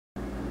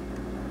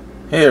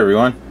Hey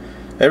everyone.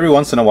 Every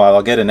once in a while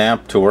I'll get an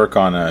amp to work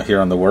on here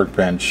on the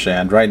workbench,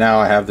 and right now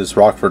I have this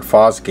Rockford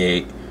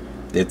Fosgate.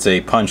 It's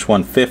a Punch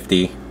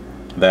 150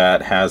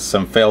 that has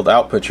some failed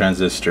output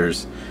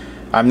transistors.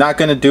 I'm not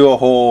going to do a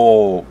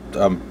whole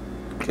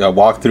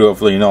walkthrough of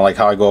like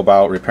how I go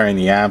about repairing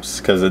the amps,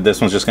 because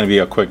this one's just going to be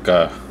a quick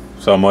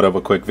somewhat of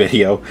a quick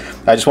video.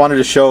 I just wanted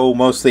to show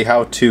mostly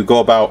how to go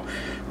about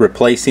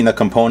replacing the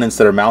components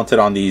that are mounted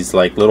on these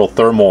like little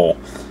thermal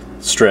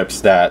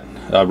strips that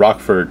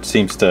Rockford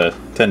seems to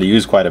tend to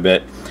use quite a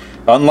bit.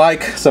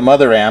 Unlike some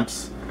other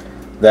amps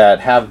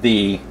that have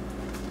the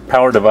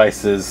power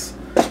devices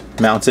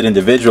mounted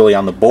individually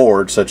on the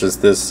board, such as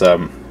this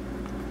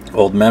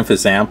old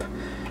Memphis amp,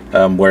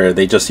 where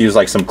they just use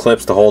like some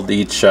clips to hold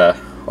each or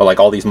like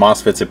all these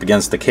MOSFETs up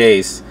against the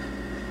case.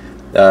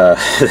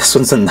 This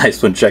one's a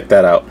nice one. Check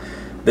that out.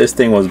 This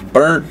thing was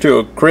burnt to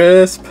a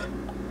crisp.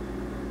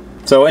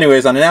 So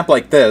anyways, on an amp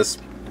like this,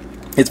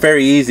 it's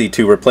very easy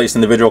to replace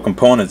individual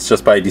components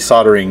just by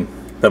desoldering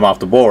them off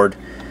the board,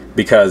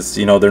 because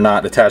they're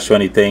not attached to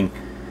anything,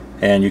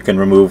 and you can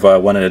remove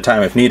one at a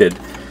time if needed.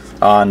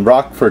 On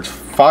Rockford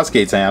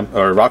Fosgate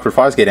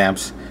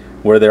amps,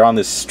 where they're on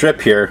this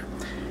strip here,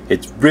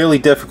 it's really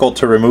difficult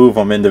to remove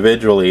them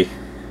individually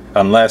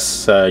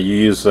unless you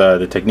use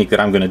the technique that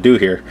I'm going to do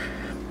here,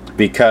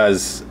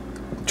 because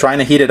trying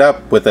to heat it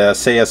up with a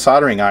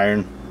soldering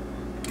iron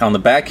on the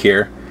back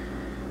here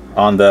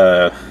on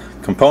the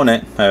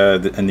component,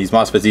 and these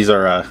MOSFETs,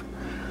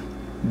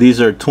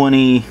 these are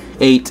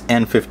 28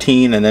 and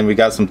 15, and then we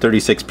got some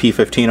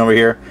 36P15 over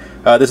here.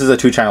 This is a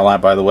 2-channel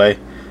lamp, by the way.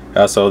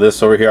 So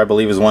this over here I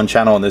believe is 1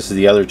 channel, and this is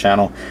the other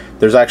channel.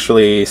 There's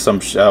actually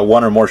some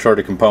one or more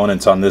shorted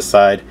components on this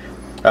side.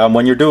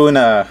 When you're doing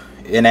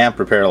an amp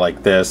repair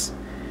like this,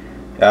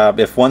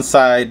 if one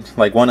side,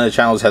 like one of the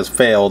channels, has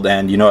failed,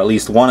 and at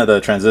least one of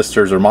the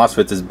transistors or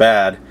MOSFETs is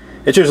bad,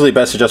 it's usually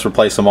best to just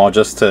replace them all,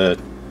 just to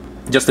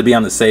be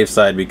on the safe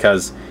side,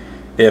 because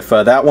if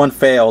that one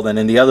failed and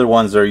then the other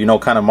ones are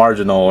kind of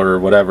marginal or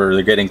whatever,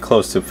 they're getting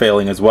close to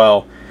failing as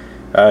well,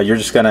 you're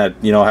just gonna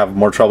have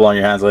more trouble on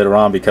your hands later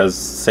on, because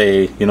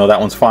say that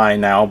one's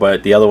fine now,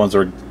 but the other ones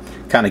are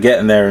kind of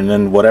getting there, and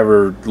then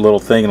whatever little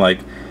thing like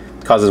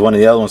causes one of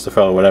the other ones to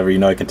fail or whatever,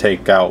 it can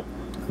take out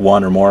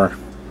one or more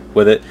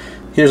with it.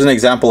 Here's an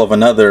example of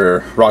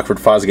another Rockford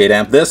Fosgate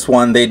amp. This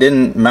one, they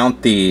didn't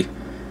mount the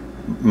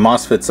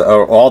MOSFETs,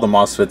 or all the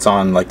MOSFETs,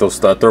 on like those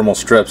thermal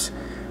strips,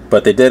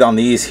 but they did on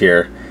these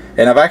here.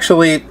 And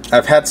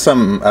I've had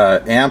some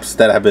amps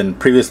that have been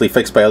previously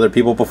fixed by other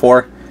people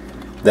before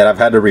that I've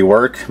had to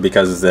rework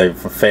because they've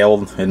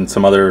failed in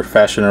some other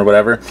fashion or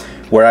whatever,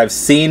 where I've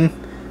seen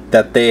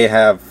that they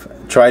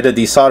have tried to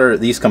desolder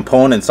these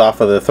components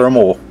off of the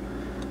thermal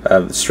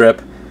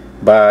strip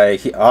by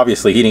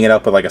obviously heating it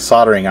up with like a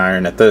soldering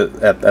iron at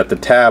the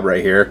tab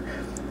right here,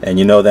 and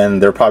then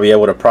they're probably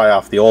able to pry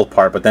off the old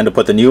part, but then to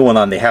put the new one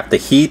on, they have to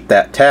heat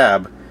that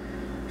tab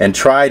and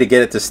try to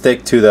get it to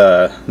stick to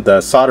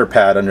the solder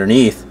pad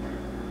underneath,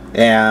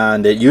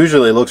 and it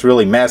usually looks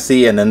really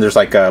messy, and then there's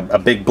like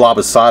a big blob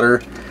of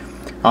solder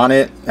on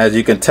it. As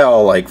you can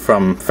tell, like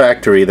from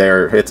factory,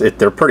 they're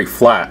pretty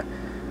flat,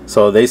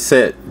 so they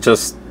sit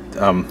just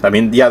I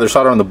mean, yeah, they're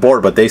soldered on the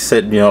board, but they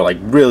sit like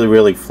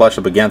really flush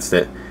up against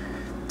it.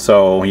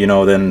 So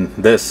then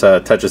this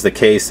touches the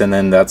case, and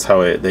then that's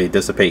how they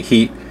dissipate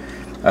heat.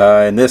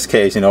 In this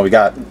case, we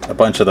got a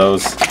bunch of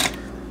those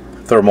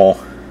thermal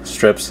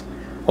strips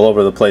all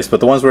over the place, but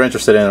the ones we're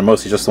interested in are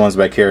mostly just the ones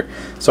back here.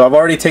 So I've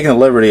already taken the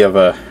liberty of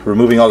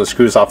removing all the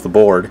screws off the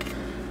board.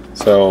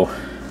 So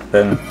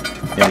then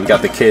we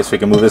got the case, we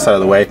can move this out of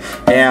the way,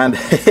 and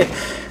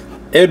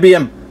it would be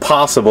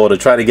impossible to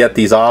try to get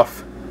these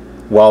off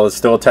while it's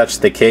still attached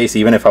to the case,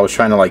 even if I was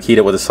trying to like heat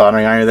it with a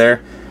soldering iron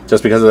there,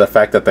 just because of the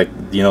fact that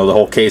the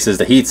whole case is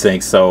the heat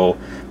sink. So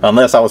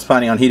unless I was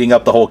planning on heating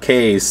up the whole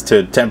case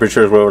to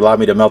temperatures where it would allow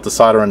me to melt the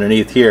solder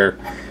underneath here,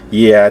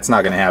 yeah, it's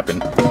not going to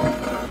happen.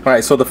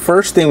 Alright, so the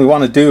first thing we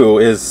want to do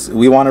is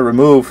we want to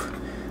remove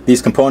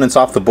these components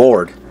off the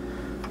board.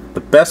 The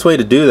best way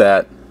to do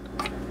that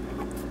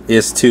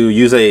is to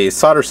use a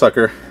solder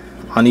sucker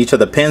on each of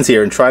the pins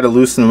here and try to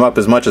loosen them up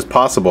as much as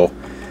possible.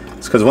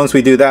 It's because once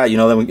we do that,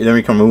 then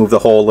we can remove the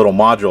whole little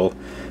module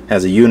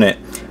as a unit.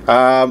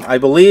 I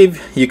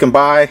believe you can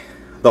buy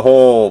the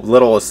whole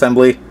little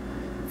assembly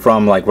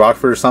from like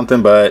Rockford or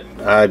something, but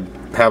I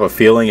have a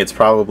feeling it's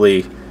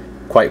probably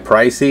quite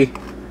pricey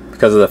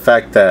because of the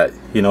fact that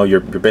you're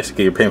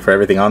basically paying for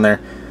everything on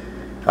there,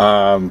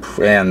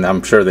 and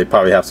I'm sure they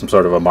probably have some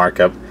sort of a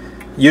markup.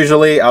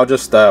 Usually I'll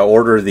just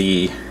order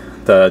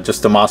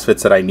just the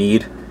MOSFETs that I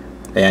need,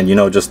 and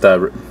just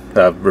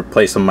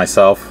replace them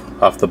myself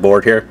off the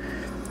board here.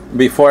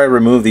 Before I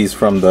remove these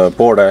from the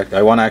board,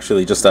 I want to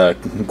actually just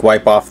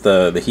wipe off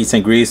the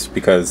heatsink grease,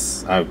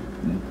 because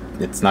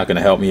it's not going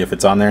to help me if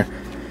it's on there.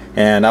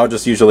 And I'll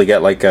just usually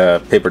get like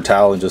a paper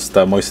towel and just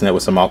moisten it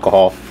with some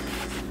alcohol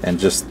and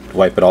just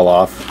wipe it all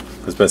off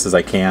as best as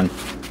I can.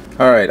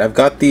 Alright, I've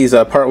got these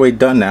partway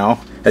done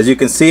now. As you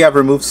can see, I've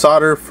removed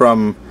solder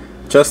from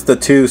just the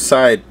 2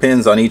 side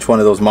pins on each one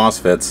of those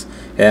MOSFETs,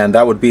 and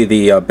that would be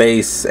the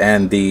base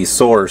and the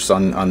source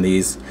on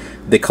these.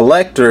 The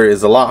collector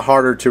is a lot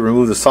harder to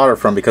remove the solder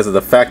from because of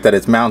the fact that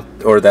it's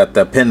that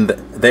the pin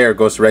there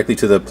goes directly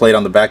to the plate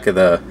on the back of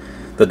the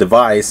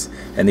device,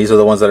 and these are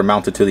the ones that are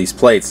mounted to these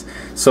plates.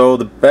 So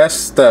the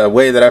best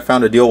way that I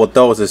found to deal with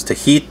those is to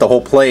heat the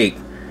whole plate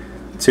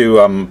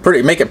to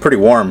make it pretty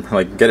warm,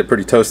 like get it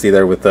pretty toasty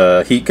there with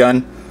the heat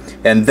gun,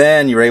 and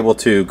then you're able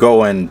to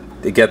go and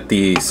get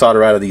the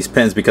solder out of these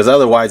pins, because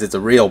otherwise it's a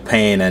real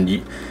pain, and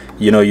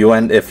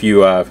if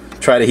you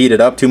try to heat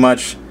it up too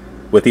much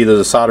with either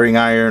the soldering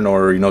iron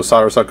or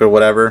solder sucker or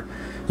whatever,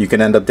 you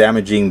can end up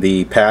damaging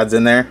the pads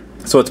in there.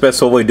 So it's best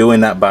to avoid doing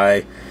that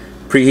by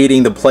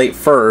preheating the plate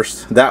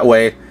first. That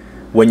way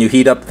when you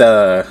heat up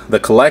the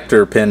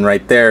collector pin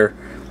right there,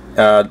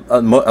 a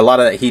lot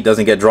of that heat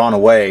doesn't get drawn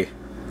away,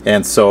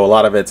 and so a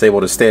lot of it's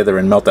able to stay there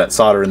and melt that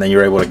solder, and then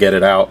you're able to get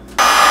it out.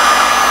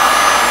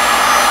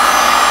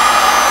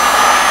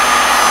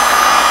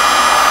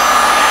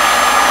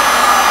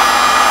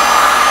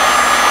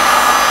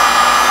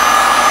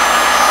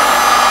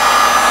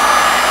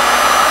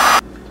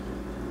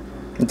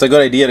 It's a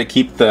good idea to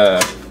keep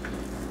the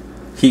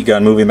heat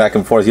gun moving back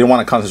and forth. You don't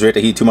want to concentrate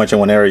the heat too much in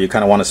one area, you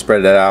kind of want to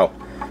spread it out.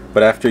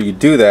 But after you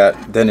do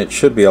that, then it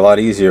should be a lot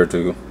easier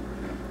to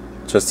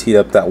just heat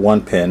up that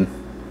one pin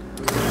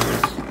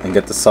and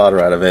get the solder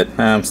out of it.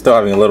 I'm still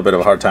having a little bit of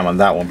a hard time on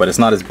that one, but it's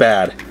not as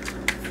bad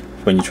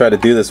when you try to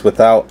do this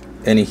without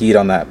any heat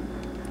on that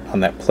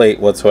plate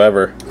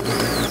whatsoever.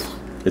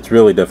 It's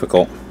really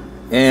difficult,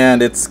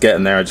 and it's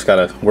getting there. I just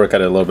gotta work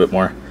at it a little bit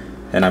more,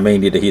 and I may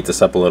need to heat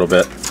this up a little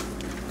bit.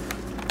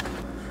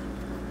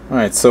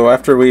 Alright, so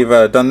after we've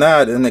done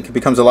that, then it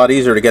becomes a lot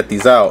easier to get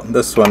these out.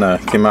 This one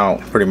came out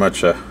pretty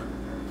much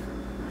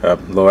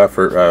low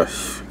effort. God,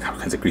 all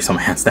kinds of grease on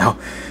my hands now.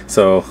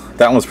 So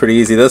that one's pretty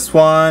easy. This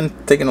one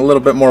taking a little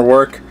bit more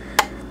work,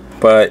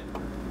 but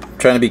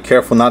trying to be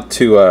careful not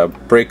to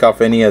break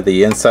off any of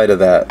the inside of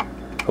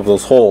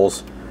those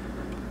holes.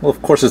 Well,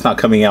 of course it's not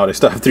coming out. I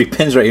still have 3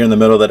 pins right here in the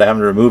middle that I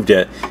haven't removed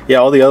yet. Yeah,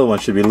 all the other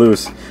ones should be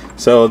loose.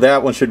 So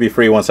that one should be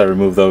free once I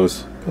remove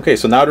those. Okay,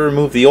 so now to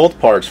remove the old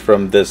parts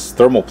from this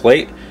thermal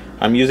plate,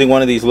 I'm using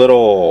one of these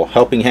little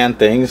helping hand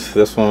things.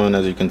 This one,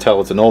 as you can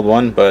tell, it's an old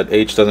one, but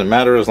H doesn't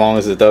matter as long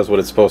as it does what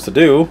it's supposed to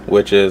do,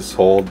 which is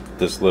hold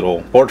this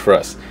little board for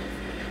us.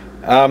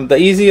 The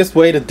easiest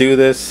way to do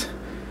this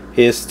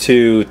is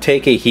to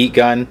take a heat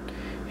gun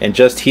and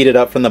just heat it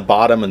up from the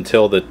bottom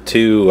until the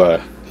 2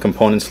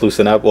 components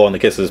loosen up. Well, in the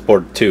case of this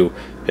board 2,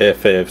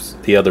 if it's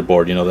the other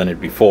board, then it'd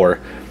be 4.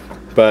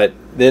 But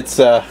it's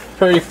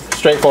pretty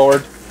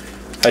straightforward.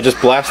 I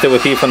just blast it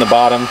with heat from the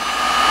bottom,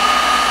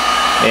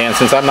 and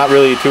since I'm not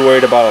really too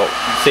worried about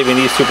saving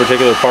these 2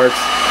 particular parts,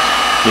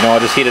 I'll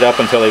just heat it up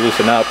until they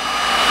loosen up,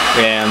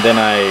 and then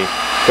I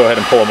go ahead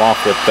and pull them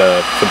off with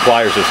some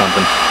pliers or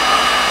something.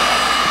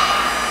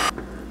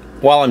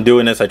 While I'm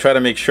doing this, I try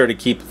to make sure to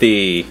keep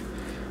the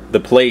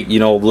plate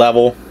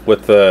level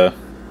with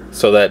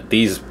so that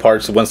these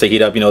parts, once they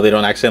heat up, they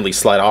don't accidentally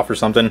slide off or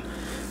something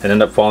and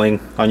end up falling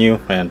on you,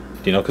 and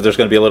because there's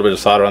going to be a little bit of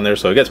solder on there,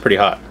 so it gets pretty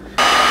hot.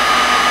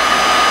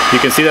 You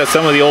can see that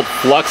some of the old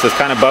flux is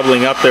kind of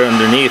bubbling up there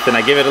underneath, and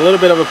I give it a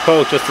little bit of a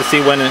poke just to see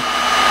when it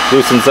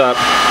loosens up.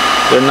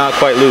 They're not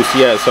quite loose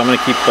yet, so I'm going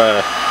to keep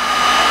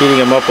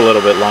heating them up a little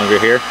bit longer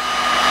here.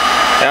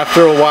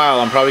 After a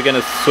while, I'm probably going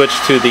to switch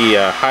to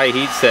the high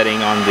heat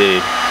setting on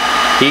the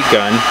heat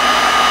gun,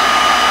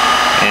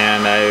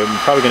 and I'm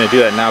probably going to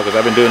do that now because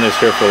I've been doing this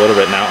here for a little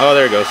bit now. Oh,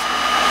 there it goes.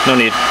 No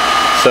need.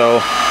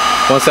 So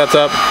once that's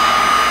up,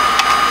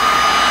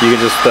 you can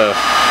just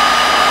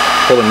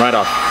pull them right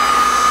off.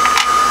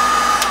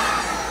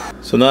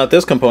 So now that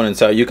this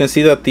component's out, you can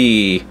see that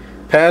the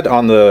pad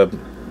on the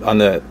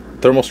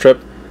thermal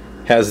strip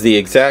has the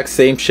exact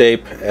same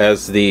shape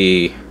as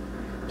the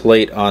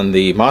plate on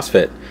the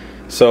MOSFET.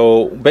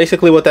 So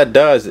basically what that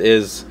does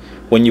is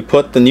when you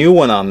put the new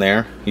one on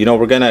there,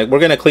 we're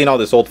gonna clean all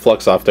this old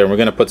flux off there, and we're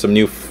gonna put some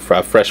new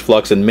fresh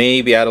flux and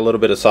maybe add a little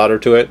bit of solder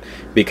to it,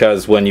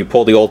 because when you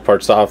pull the old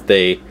parts off,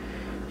 they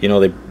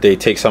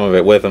take some of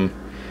it with them.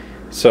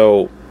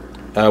 So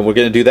we're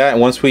going to do that, and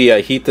once we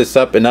heat this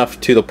up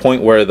enough to the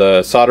point where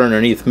the solder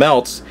underneath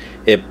melts,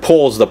 it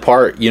pulls the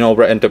part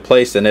right into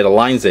place, and it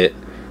aligns it,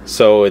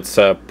 so it's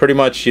pretty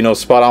much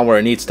spot on where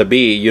it needs to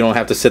be. You don't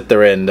have to sit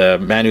there and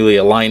manually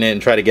align it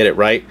and try to get it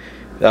right.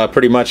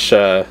 Pretty much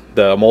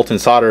the molten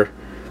solder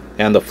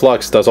and the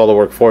flux does all the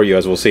work for you,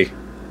 as we'll see.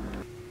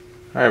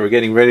 Alright, we're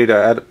getting ready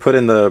to put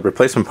in the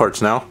replacement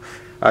parts now.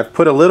 I've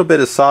put a little bit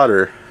of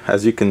solder,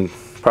 as you can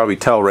probably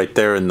tell right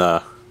there in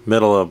the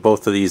middle of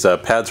both of these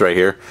pads right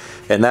here,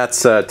 and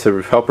that's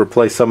to help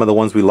replace some of the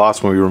ones we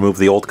lost when we removed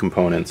the old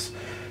components.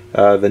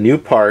 The new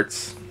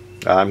parts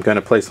I'm going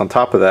to place on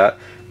top of that,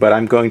 but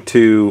I'm going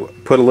to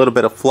put a little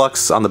bit of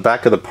flux on the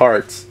back of the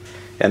parts,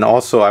 and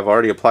also I've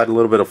already applied a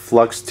little bit of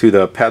flux to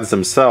the pads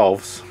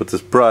themselves with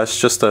this brush,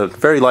 just a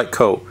very light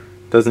coat,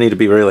 doesn't need to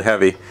be really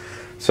heavy.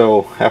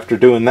 So after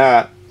doing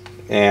that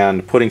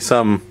and putting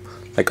some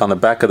like on the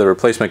back of the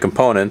replacement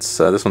components,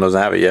 this one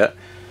doesn't have it yet,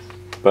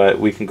 but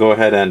we can go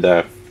ahead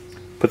and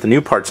put the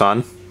new parts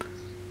on,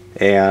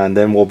 and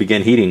then we'll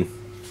begin heating.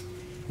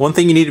 One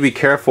thing you need to be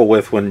careful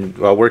with when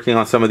working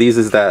on some of these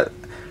is that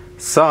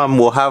some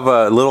will have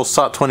a little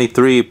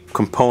SOT23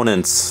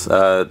 components,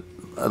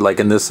 like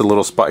in this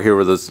little spot here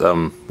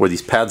where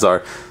these pads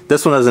are.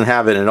 This one doesn't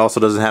have it, and it also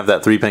doesn't have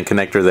that 3-pin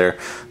connector there.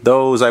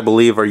 Those, I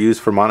believe, are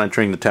used for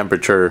monitoring the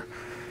temperature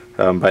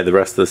by the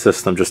rest of the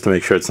system, just to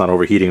make sure it's not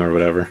overheating or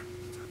whatever.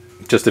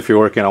 Just if you're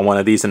working on one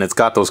of these and it's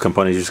got those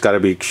components, you just got to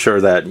be sure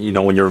that, you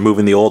know, when you're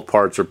removing the old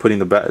parts or putting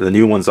the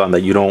new ones on,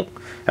 that you don't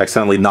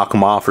accidentally knock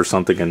them off or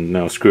something and, you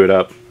know, screw it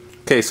up.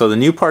 Okay, so the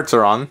new parts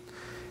are on,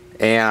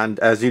 and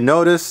as you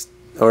noticed,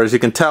 or as you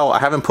can tell, I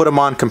haven't put them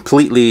on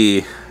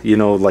completely, you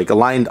know, like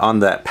aligned on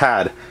that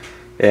pad,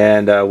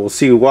 and we'll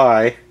see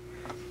why.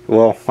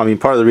 Well, I mean,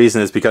 part of the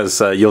reason is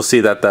because you'll see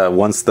that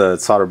once the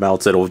solder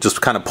melts, it'll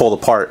just kind of pull the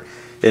part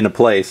into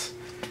place,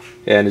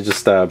 and it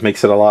just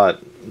makes it a lot,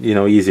 you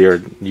know,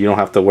 easier. You don't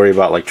have to worry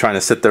about like trying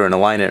to sit there and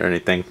align it or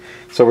anything.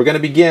 So we're going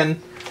to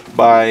begin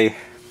by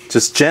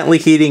just gently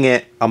heating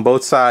it on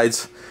both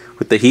sides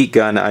with the heat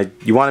gun.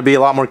 You want to be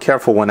a lot more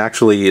careful when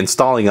actually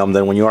installing them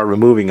than when you are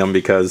removing them,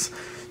 because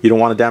you don't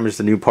want to damage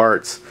the new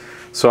parts.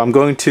 So I'm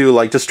going to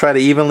like just try to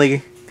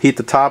evenly heat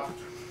the top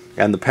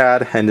and the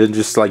pad, and then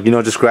just like, you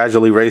know, just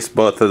gradually raise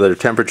both of their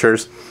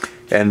temperatures,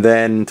 and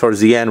then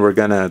towards the end we're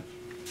gonna,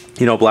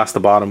 you know, blast the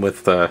bottom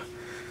with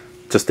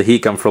just the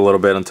heat gun for a little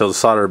bit until the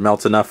solder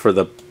melts enough for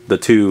the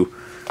two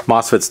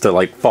MOSFETs to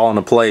like fall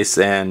into place.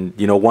 And,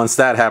 you know, once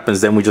that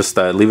happens, then we just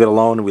leave it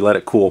alone and we let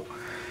it cool.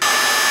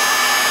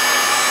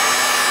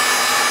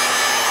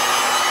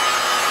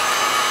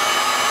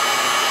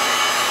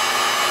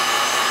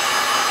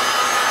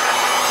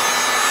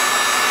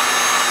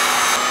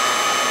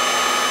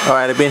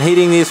 Alright, I've been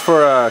heating these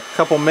for a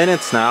couple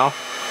minutes now,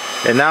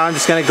 and now I'm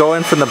just going to go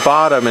in from the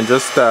bottom and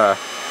just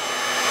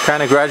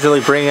kind of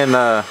gradually bring in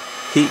the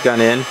heat gun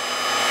in.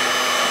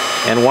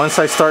 And once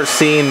I start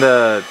seeing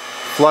the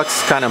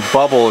flux kind of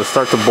bubble and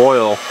start to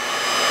boil,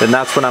 then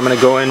that's when I'm going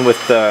to go in with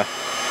the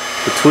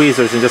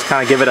tweezers and just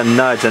kind of give it a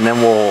nudge, and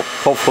then we'll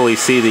hopefully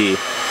see the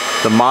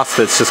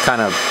MOSFETs just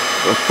kind of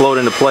float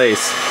into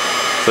place.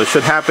 So it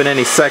should happen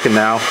any second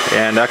now,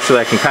 and actually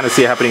I can kind of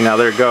see it happening now.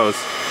 There it goes.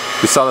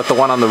 We saw that the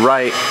one on the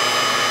right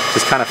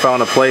just kind of fell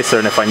into place there,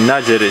 and if I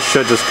nudge it, it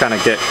should just kind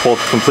of get pulled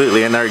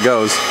completely, and there it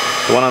goes.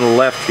 The one on the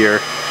left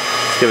here,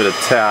 let's give it a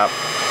tap.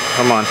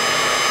 Come on.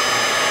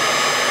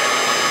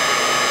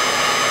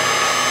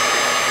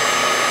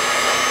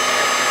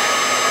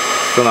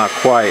 Still not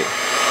quite.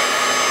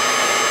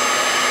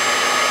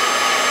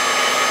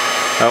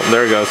 Oh,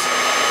 there it goes.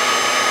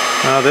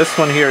 Now this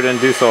one here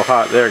didn't do so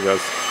hot. There it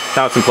goes.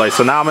 Now it's in place.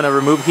 So now I'm going to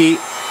remove heat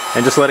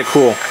and just let it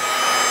cool.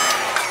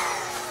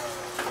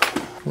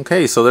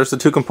 Okay, so there's the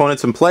two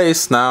components in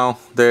place. Now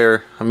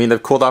they've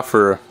cooled off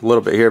for a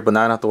little bit here, but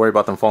now I don't have to worry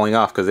about them falling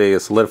off because they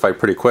solidify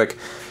pretty quick.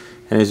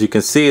 And as you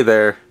can see,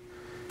 they're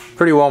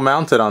pretty well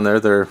mounted on there.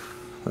 They're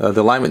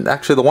the alignment,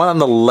 actually the one on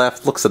the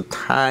left looks a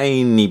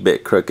tiny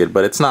bit crooked,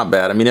 but it's not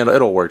bad. I mean,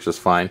 it'll work just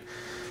fine.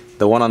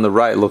 The one on the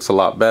right looks a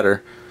lot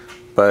better.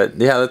 But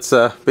yeah, that's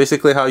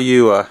basically how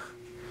you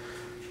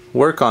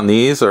work on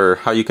these, or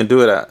how you can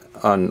do it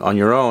on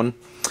your own.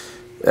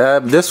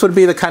 This would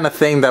be the kind of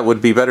thing that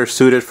would be better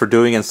suited for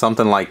doing in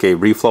something like a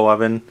reflow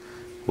oven,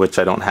 which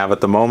I don't have at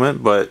the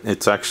moment, but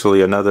it's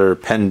actually another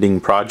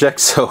pending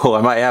project, so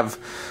I might have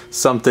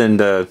something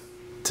to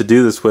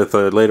do this with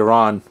later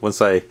on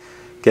once I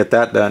get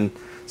that done.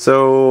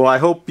 So I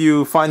hope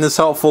you find this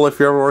helpful if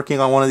you're ever working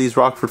on one of these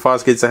Rockford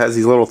Fosgates that has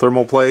these little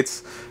thermal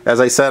plates. As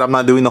I said, I'm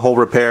not doing the whole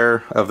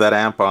repair of that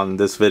amp on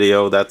this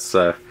video. That's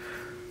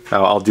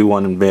I'll do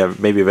one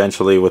maybe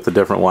eventually with a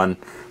different one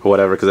or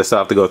whatever, because I still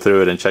have to go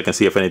through it and check and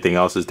see if anything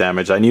else is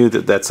damaged. I knew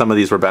that some of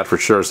these were bad for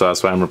sure, so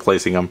that's why I'm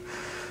replacing them.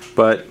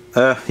 But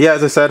yeah,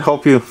 as I said,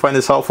 hope you find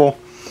this helpful.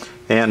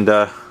 And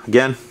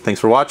again, thanks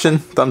for watching.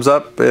 Thumbs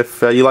up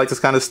if you like this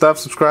kind of stuff.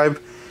 Subscribe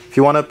if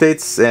you want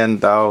updates,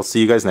 and I'll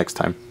see you guys next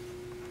time.